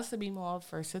 for us to be more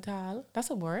versatile.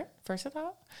 That's a word,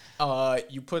 versatile?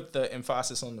 You put the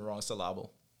emphasis on the wrong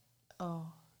syllable. Oh,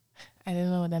 I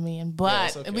didn't know what that meant, but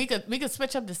it's okay. we could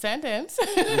switch up the sentence.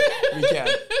 We can.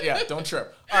 Yeah, don't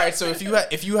trip. All right, so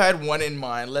if you had one in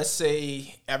mind, let's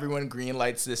say everyone green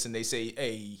lights this and they say,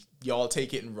 "Hey, y'all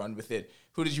take it and run with it."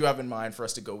 Who did you have in mind for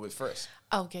us to go with first?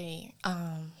 Okay.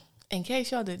 In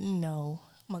case y'all didn't know,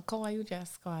 McCoy, you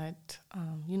just got,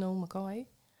 you know McCoy?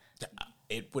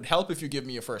 It would help if you give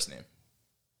me your first name.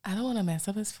 I don't want to mess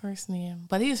up his first name,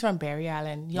 but he's from Barry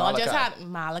Island. Y'all just had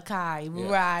Malachi,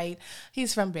 right?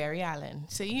 He's from Barry Island.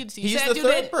 So you He's said the you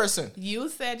third didn't, person. You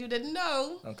said you didn't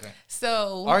know. Okay.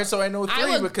 So all right, so I know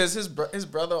three would, because his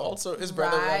brother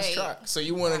runs track. So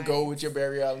you want to go with your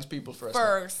Barry Islands people first.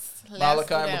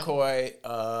 Malachi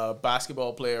McCoy,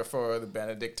 basketball player for the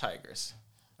Benedict Tigers,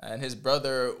 and his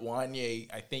brother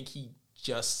Wanye, I think he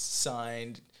just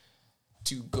signed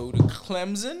to go to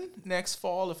Clemson next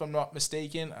fall, if I'm not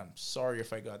mistaken. I'm sorry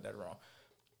if I got that wrong.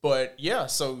 But yeah,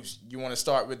 so you want to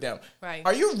start with them. Right.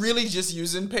 Are you really just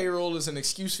using payroll as an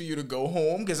excuse for you to go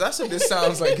home? Because that's what this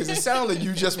sounds like. Because it sounds like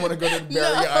you just want to go to the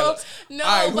Barry Islands. No,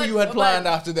 all right, who you had planned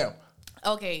after them?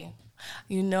 Okay.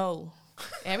 You know,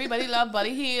 everybody love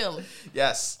Buddy Hield.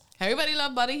 Yes. Everybody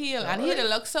love Buddy Hield. And right. he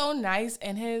look so nice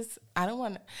in his, I don't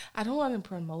want to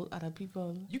promote other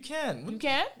people. You can. You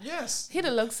can? Yes. He'd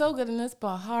look so good in this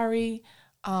Bahari.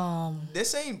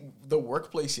 This ain't the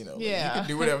workplace, you know. Yeah. You can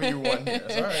do whatever you want here.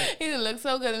 It's all right. He look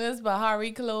so good in this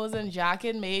Bahari clothes and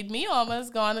jacket. Made me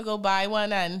almost going to go buy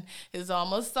one, and it's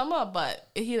almost summer, but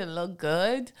he look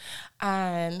good.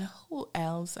 And who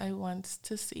else I want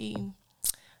to see?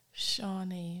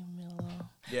 Shawnee Miller.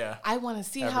 Yeah. I want to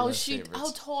see how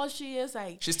tall she is.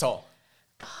 Like, she's tall.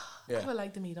 Yeah. I would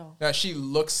like to meet her. Now she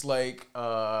looks like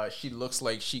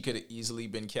she could have easily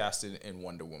been casted in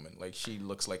Wonder Woman. Like she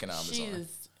looks like an Amazon.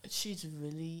 She's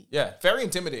really very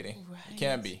intimidating. right. It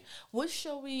can be. What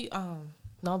shall we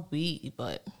not we,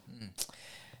 but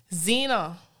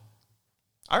Xena.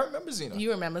 I remember Xena.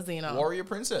 You remember Xena. Warrior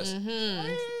Princess.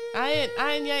 Mm-hmm.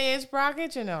 I in your age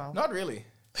bracket, you know. Not really.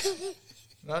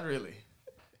 Not really.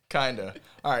 Kinda.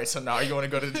 All right, so now you want to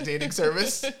go to the dating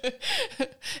service?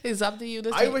 It's up to you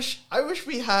to I wish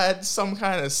we had some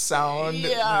kind of sound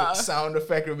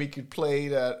effect that we could play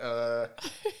that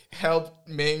helped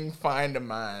Ming find a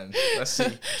man. Let's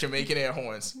see. Jamaican air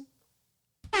horns.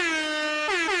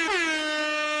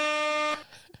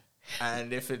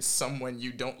 And if it's someone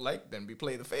you don't like, then we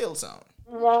play the fail sound.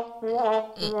 So you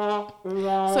have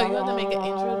to make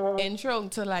an intro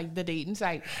to like the dating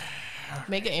site.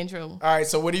 Make an intro. All right.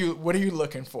 So what are you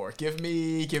looking for? Give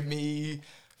me just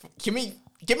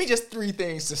 3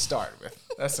 things to start with.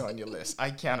 That's on your list. I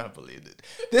cannot believe it.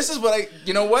 This is what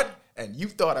you know what? And you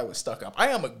thought I was stuck up. I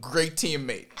am a great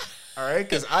teammate. All right,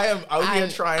 because I am out here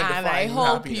trying to find happiness. And I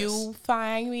hope you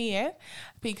find me it,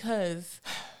 because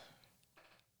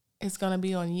it's gonna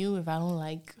be on you if I don't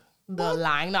like the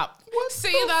lineup.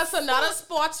 See, that's another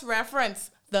sports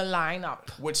reference. The lineup.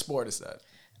 Which sport is that?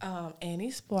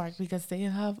 Any sport, because they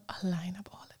have a lineup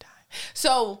all the time.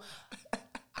 So,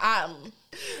 all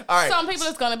right. Some people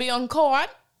is gonna be on the court,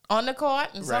 and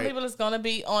some people is gonna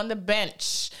be on the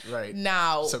bench. Right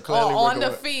now, so clearly or on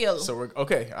the field. So we're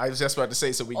okay. I was just about to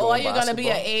say. So we go. Or you're gonna be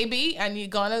an AB, and you're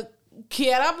gonna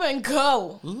get up and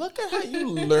go. Look at how you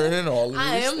learning all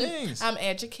of these things. I'm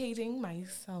educating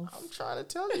myself. I'm trying to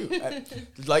tell you,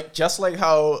 just like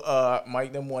how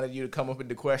Mike them wanted you to come up with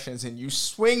the questions, and you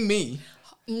swing me.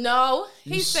 No,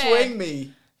 he said swing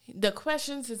me. The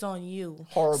questions is on you.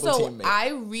 Horrible teammate. I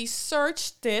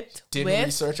researched it. Didn't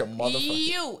research a motherfucker.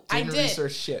 You. Didn't I did.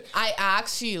 research shit. I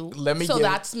asked you.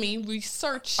 That's me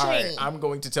researching. All right, I'm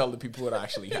going to tell the people what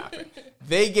actually happened.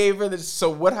 They gave her this.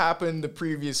 So what happened the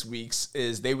previous weeks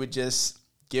is they would just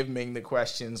give Ming the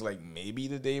questions like maybe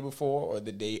the day before or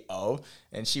the day of,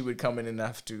 and she would come in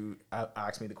enough to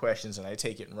ask me the questions, and I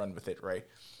take it and run with it, right?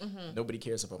 Mm-hmm. Nobody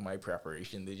cares about my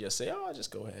preparation. They just say, "Oh,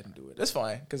 just go ahead and do it." That's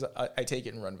fine because I take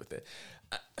it and run with it.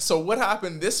 So what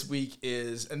happened this week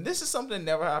is, and this is something that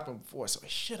never happened before, so I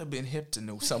should have been hip to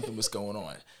know something was going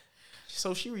on.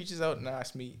 So she reaches out and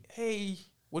asks me, "Hey,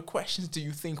 what questions do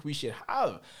you think we should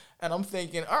have?" And I'm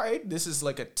thinking, all right, this is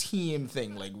like a team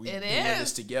thing. Like we do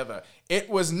this together. It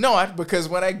was not, because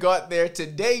when I got there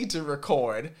today to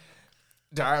record,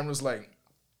 Darren was like,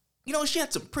 she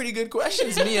had some pretty good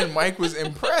questions. Me and Mike was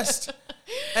impressed.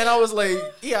 And I was like,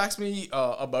 he asked me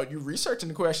about you researching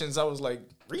the questions. I was like,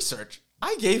 research?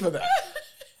 I gave her that.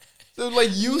 So like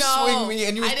you swing me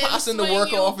and you was I didn't passing the swing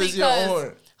work you off as your because-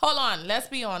 own. Hold on, let's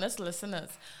be honest, listeners.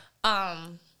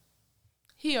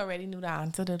 He already knew the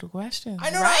answer to the question. I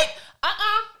know, right?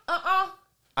 right?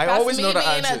 I That's always me know the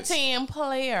being answers. a team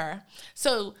player.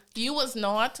 So you was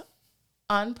not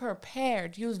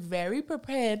unprepared. You was very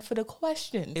prepared for the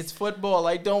question. It's football.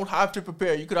 I don't have to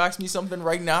prepare. You could ask me something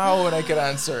right now and I could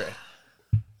answer it.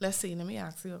 Let's see. Let me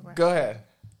ask you a question. Go ahead.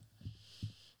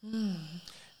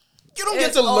 You don't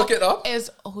get to look it up.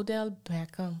 Is Odell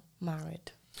Beckham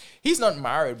married? He's not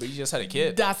married, but he just had a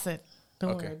kid. That's it.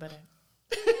 Don't Okay. worry about it.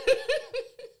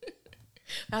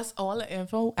 That's all the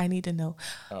info I need to know.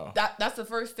 Oh. That's the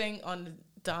first thing on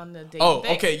the date. Oh,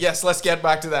 thing. okay. Yes, let's get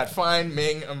back to that. Find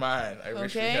Ming Aman. I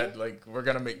wish we Okay.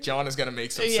 had John is gonna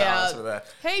make some Yeah. sounds for that.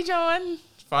 Hey, John.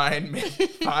 Find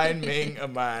Ming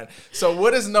Aman. So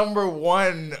what is number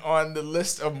 1 on the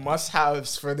list of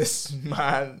must-haves for this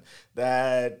man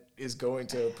that is going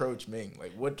to approach Ming?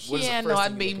 Like what is the first Cannot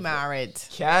thing be you're looking for? married.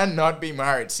 Cannot be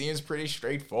married. Seems pretty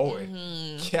straightforward.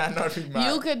 Cannot be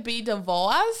married. You could be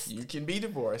divorced, You can be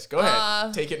divorced. Go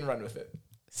ahead. Take it and run with it.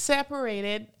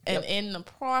 separated, and Yep. in the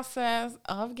process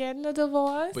of getting a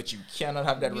divorce, But you cannot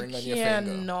have that you ring on your finger.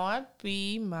 cannot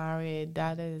be married.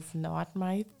 That is not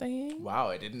my thing. Wow,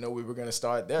 I didn't know we were going to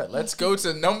start there. Let's go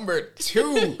to number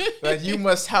 2 that you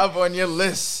must have on your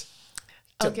list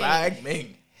to Okay. bag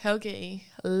Ming. Okay,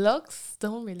 looks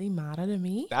don't really matter to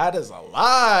me. That is a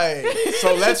lie.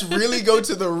 So let's really go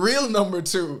to the real number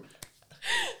 2.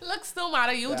 Looks don't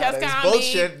matter. You That just is can't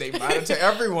bullshit. They matter to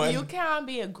everyone. be. You can't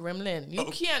be a gremlin. You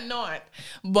cannot.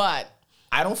 But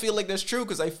I don't feel like that's true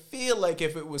because I feel like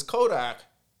if it was Kodak,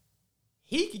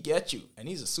 he could get you. And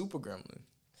he's a super gremlin.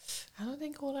 I don't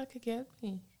think Kodak could get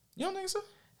me. You don't think so?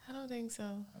 I don't think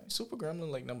so. Super gremlin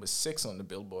like number 6 on the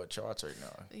Billboard charts right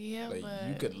now. Yeah, Like but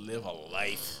you could live a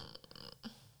life.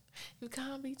 you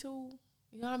can't be too.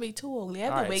 You can't be too old. I have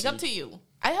to Alright, wake so up to you.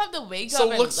 I have to wake So up.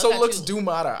 And looks look at looks you. do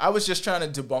matter. I was just trying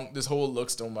to debunk this whole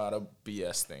looks don't matter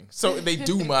BS thing. So they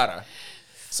do matter.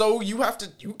 So you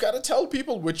gotta tell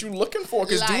people what you're looking for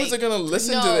because Like, dudes are gonna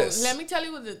listen no, to this. Let me tell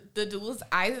you what the dudes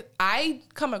I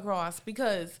come across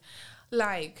because,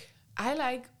 like, I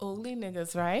like ugly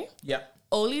niggas, right? Yeah.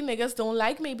 Ugly niggas don't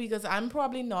like me because I'm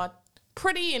probably not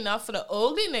pretty enough for the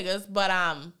ugly niggas, but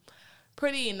I'm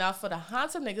pretty enough for the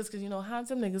handsome niggas because, you know,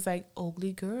 handsome niggas like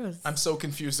ugly girls. I'm so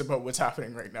confused about what's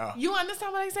happening right now. You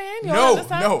understand what I'm saying? You No,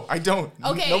 understand? no, I don't.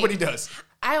 Okay. Nobody does.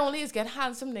 I only get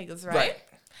handsome niggas, right? Right.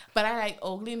 But I like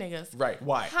ugly niggas. Right.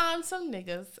 Why? Handsome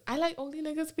niggas. I like ugly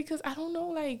niggas because I don't know,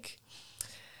 like,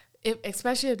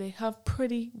 especially if they have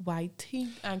pretty white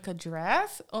teeth and could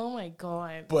dress. Oh my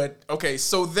God. But okay,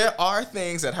 so there are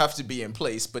things that have to be in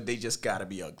place, but they just gotta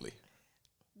be ugly.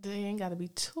 They ain't gotta be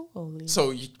too ugly.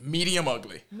 So medium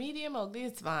ugly. Medium ugly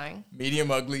is fine.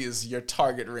 Medium ugly is your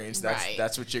target range. Right.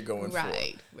 That's what you're going for.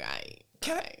 Right.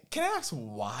 Can I ask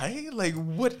why? Like,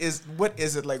 what is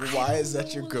it like? Why is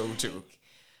that your go-to?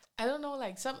 I don't know,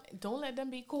 like don't let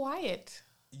them be quiet.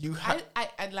 You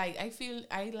I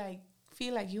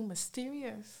feel like you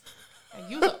mysterious. Like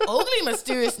you an ugly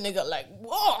mysterious nigga. Like,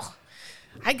 whoa,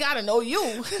 I gotta know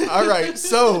you. All right,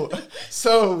 so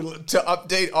to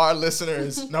update our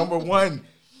listeners, number 1,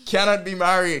 cannot be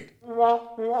married.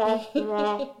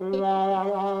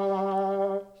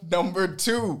 Number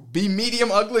 2, be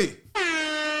medium ugly.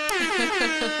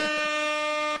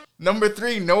 Number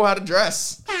 3, know how to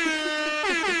dress.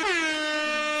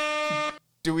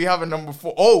 Do we have a number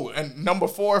 4? Oh, and number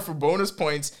 4 for bonus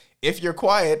points. If you're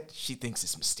quiet, she thinks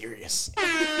it's mysterious.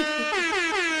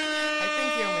 I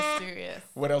think you're mysterious.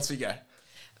 What else we got?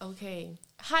 Okay,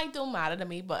 height don't matter to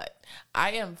me, but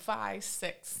I am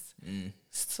 5'6",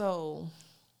 so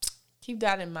keep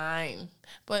that in mind.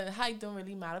 But height don't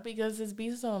really matter because it's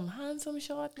be some handsome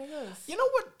short niggas. You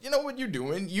know what you're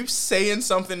doing? You saying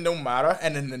something don't matter,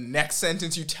 and in the next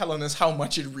sentence you telling us how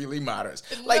much it really matters.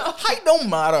 Like, No. height don't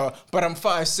matter, but I'm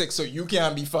 5'6", so you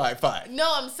can't be 5'5".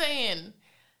 No, I'm saying,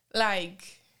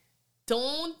 like,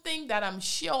 don't think that I'm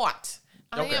short.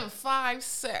 Okay. I am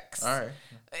 5'6". All right.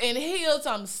 In heels,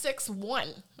 I'm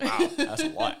 6'1". Wow, that's a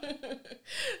lot.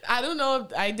 I don't know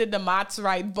if I did the maths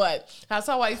right, but that's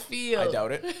how I feel. I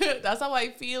doubt it. That's how I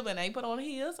feel when I put on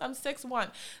heels. I'm 6'1".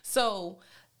 So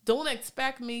don't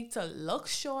expect me to look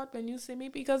short when you see me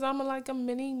because I'm like a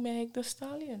mini Meg Thee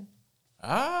Stallion.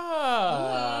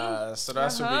 So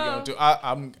that's what we're gonna do.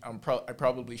 I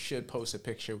probably should post a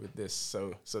picture with this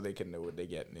so they can know what they're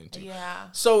getting into. Yeah.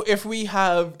 So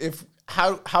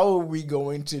how are we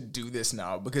going to do this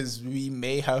now? Because we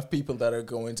may have people that are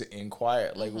going to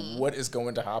inquire, like, what is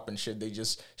going to happen? Should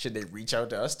they reach out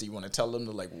to us? Do you want to tell them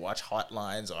to like watch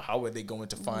Hotlines, or how are they going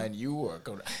to find you, or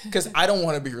go? Because I don't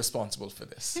want to be responsible for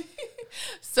this.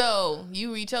 So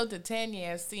you reach out to 10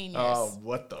 years seniors. Oh,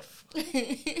 what the?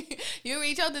 You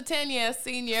reach out to 10 years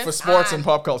seniors For sports and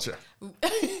pop culture.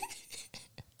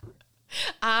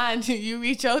 And you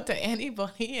reach out to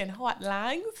anybody in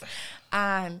Hotlines,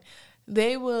 and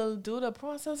they will do the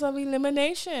process of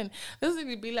elimination. This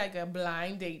would be like a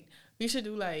blind date. We should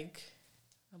do like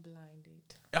a blind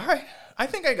date. All right. I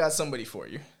think I got somebody for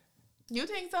you. You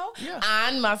think so? Yeah.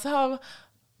 And must have money.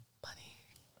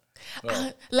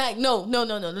 Well, Like, no.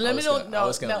 Let me know. I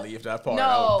was gonna leave that part no,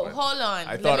 out. but hold on.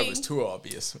 I thought it was too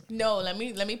obvious. No, let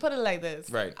me put it like this.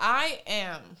 Right.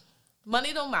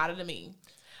 Money don't matter to me.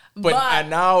 But and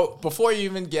now, before you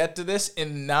even get to this,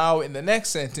 in the next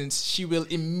sentence, she will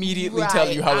immediately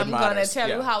tell you how it matters. I'm gonna tell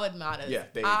you how it matters. Yeah,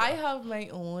 there you I go. have my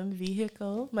own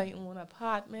vehicle, my own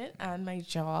apartment, and my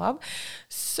job.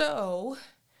 So,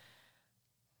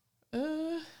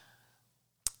 you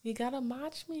gotta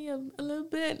match me a little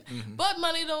bit. Mm-hmm. But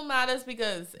money don't matter,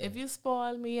 because if you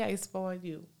spoil me, I spoil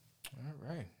you. All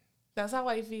right. That's how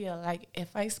I feel. Like,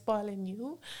 if I spoiling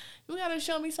you, you gotta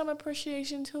show me some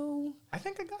appreciation too. I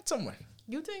think I got someone.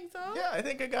 You think so? Yeah, I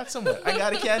think I got someone. I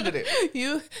got a candidate.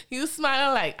 You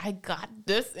smile like, I got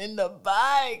this in the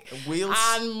bag. Wheels.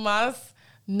 And must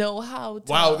know how to.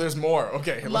 Wow, there's more.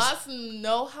 Okay. Must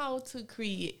know how to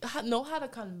create, know how to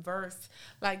converse.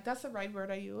 Like, that's the right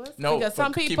word I use? No, because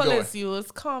some keep people going. is use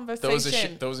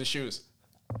conversation. Those are shoes.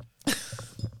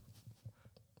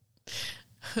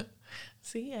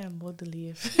 See, I'm about to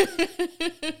leave.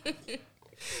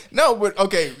 No, but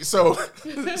okay, so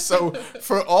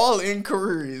for all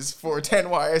inquiries for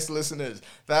 10YS listeners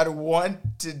that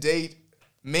want to date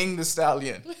Ming the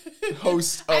Stallion,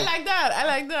 host of I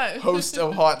like that. host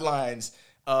of Hotlines,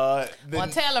 Or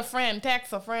tell a friend,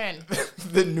 text a friend.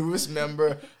 the newest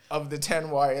member of the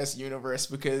 10YS universe,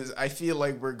 because I feel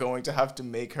like we're going to have to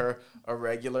make her a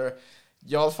regular.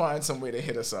 Y'all find some way to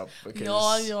hit us up, because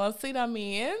Y'all see that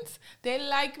means they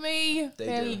like me.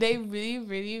 They do. They really,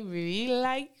 really, really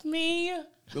like me.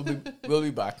 we'll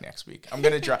be back next week. I'm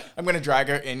gonna drag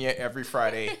her in here every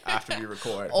Friday after we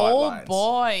record Oh Hotlines.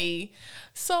 boy!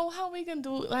 So how we can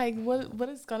do, like, what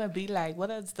is gonna be like? What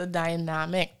is the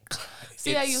dynamic?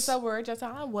 See, I used that word just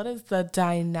now. What is the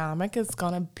dynamic? It's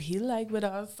gonna be like with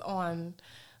us on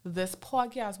this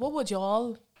podcast. What would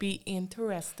y'all be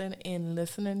interested in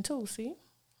listening to? See?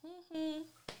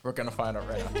 We're gonna find out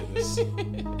right after this.